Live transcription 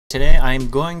Today I'm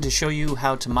going to show you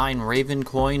how to mine Raven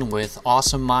coin with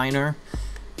Awesome Miner.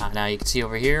 Now you can see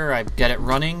over here I've got it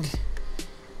running,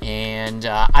 and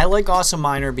I like Awesome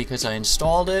Miner because I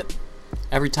installed it.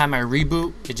 Every time I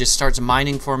reboot, it just starts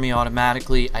mining for me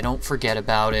automatically. I don't forget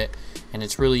about it, and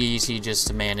it's really easy just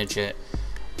to manage it,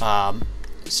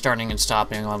 starting and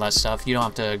stopping, all that stuff. You don't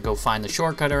have to go find the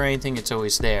shortcut or anything, it's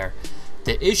always there.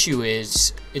 The issue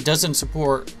is it doesn't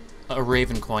support a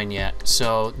Raven coin yet,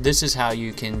 so this is how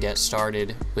you can get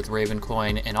started with Raven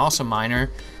coin and Awesome Miner.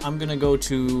 I'm gonna go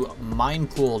to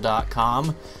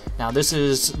minepool.com. Now this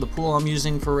is the pool I'm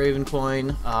using for Raven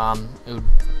coin. It would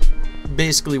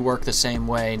basically work the same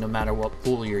way no matter what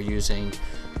pool you're using,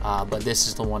 but this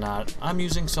is the one I'm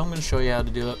using, so I'm going to show you how to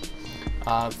do it.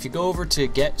 If you go over to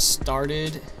get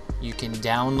started, you can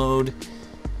download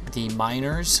the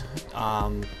miners.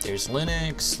 There's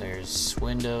Linux, there's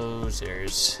Windows,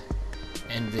 there's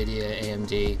NVIDIA,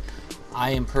 AMD. I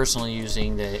am personally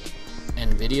using the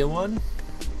NVIDIA one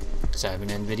because I have an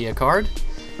NVIDIA card,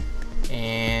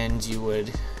 and you would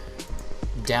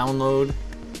download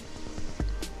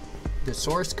the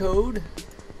source code.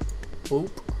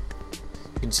 Oop.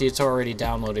 You can see it's already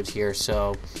downloaded here,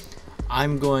 so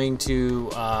I'm going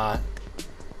to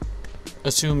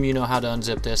assume you know how to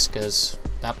unzip this because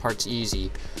that part's easy.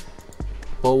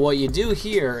 But what you do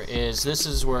here is, this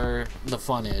is where the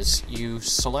fun is. You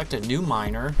select a new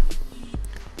miner,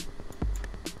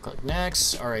 click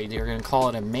next. Alright, you're going to call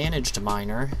it a managed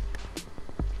miner.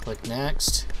 Click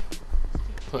next,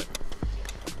 put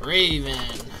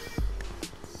Raven,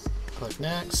 click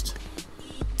next.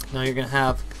 Now you're going to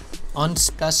have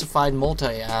unspecified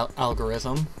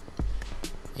multi-algorithm,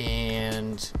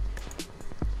 and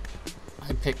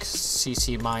I pick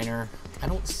CC miner. I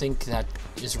don't think that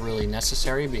is really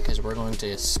necessary because we're going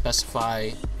to specify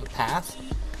a path,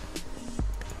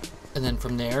 and then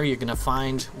from there you're going to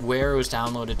find where it was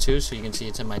downloaded to. So you can see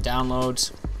it's in my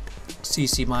downloads,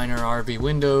 CC miner RV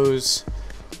Windows,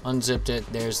 unzipped it,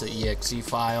 there's the exe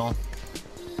file.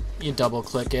 You double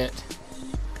click it.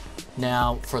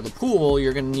 Now for the pool,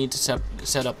 you're going to need to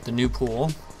set up the new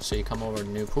pool. So you come over to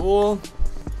new pool.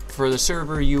 For the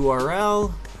server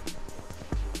URL,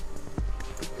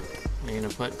 you're going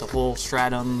to put the whole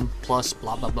stratum plus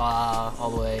blah blah blah all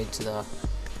the way to the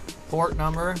port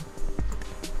number.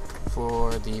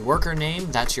 For the worker name,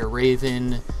 that's your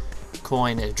Raven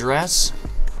coin address.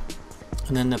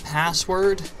 And then the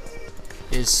password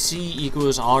is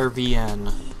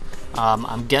C=RVN.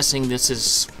 I'm guessing this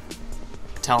is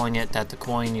telling it that the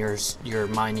coin you're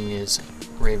mining is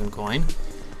Raven coin.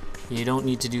 You don't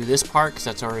need to do this part because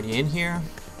that's already in here.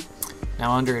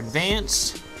 Now under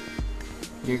advanced,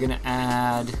 you're gonna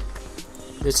add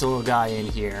this little guy in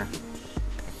here,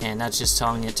 and that's just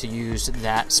telling it to use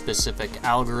that specific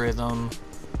algorithm.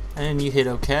 And you hit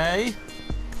OK,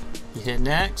 you hit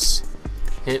next,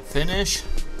 hit finish.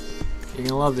 You're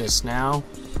gonna love this. Now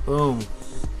boom,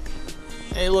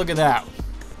 hey, look at that,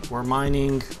 we're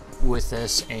mining with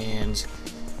this, and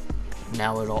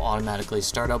now it'll automatically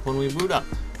start up when we boot up.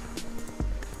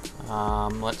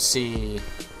 Let's see.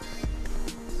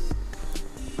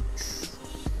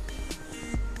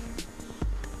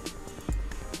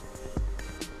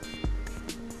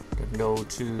 Gonna go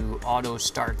to auto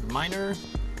start miner,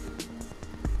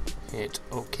 hit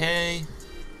OK,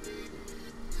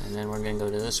 and then we're gonna go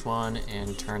to this one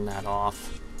and turn that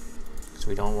off because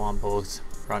we don't want both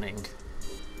running.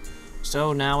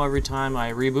 So now every time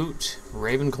I reboot,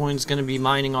 Raven coin's going to be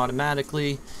mining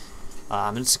automatically.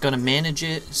 It's going to manage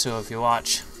it, so if you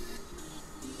watch,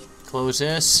 close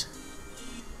this,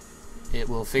 it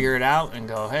will figure it out and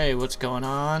go, hey, what's going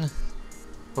on?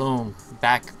 Boom,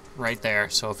 back right there.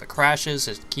 So if it crashes,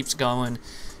 it keeps going.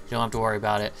 You don't have to worry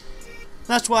about it.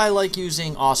 That's why I like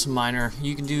using Awesome Miner.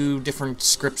 You can do different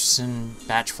scripts and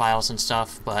batch files and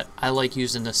stuff, but I like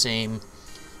using the same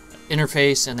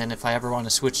interface, and then if I ever want to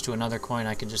switch to another coin,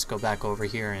 I can just go back over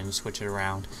here and switch it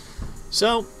around.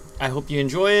 So I hope you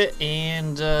enjoy it,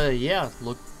 and yeah,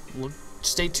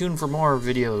 stay tuned for more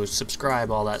videos, subscribe,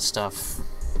 all that stuff.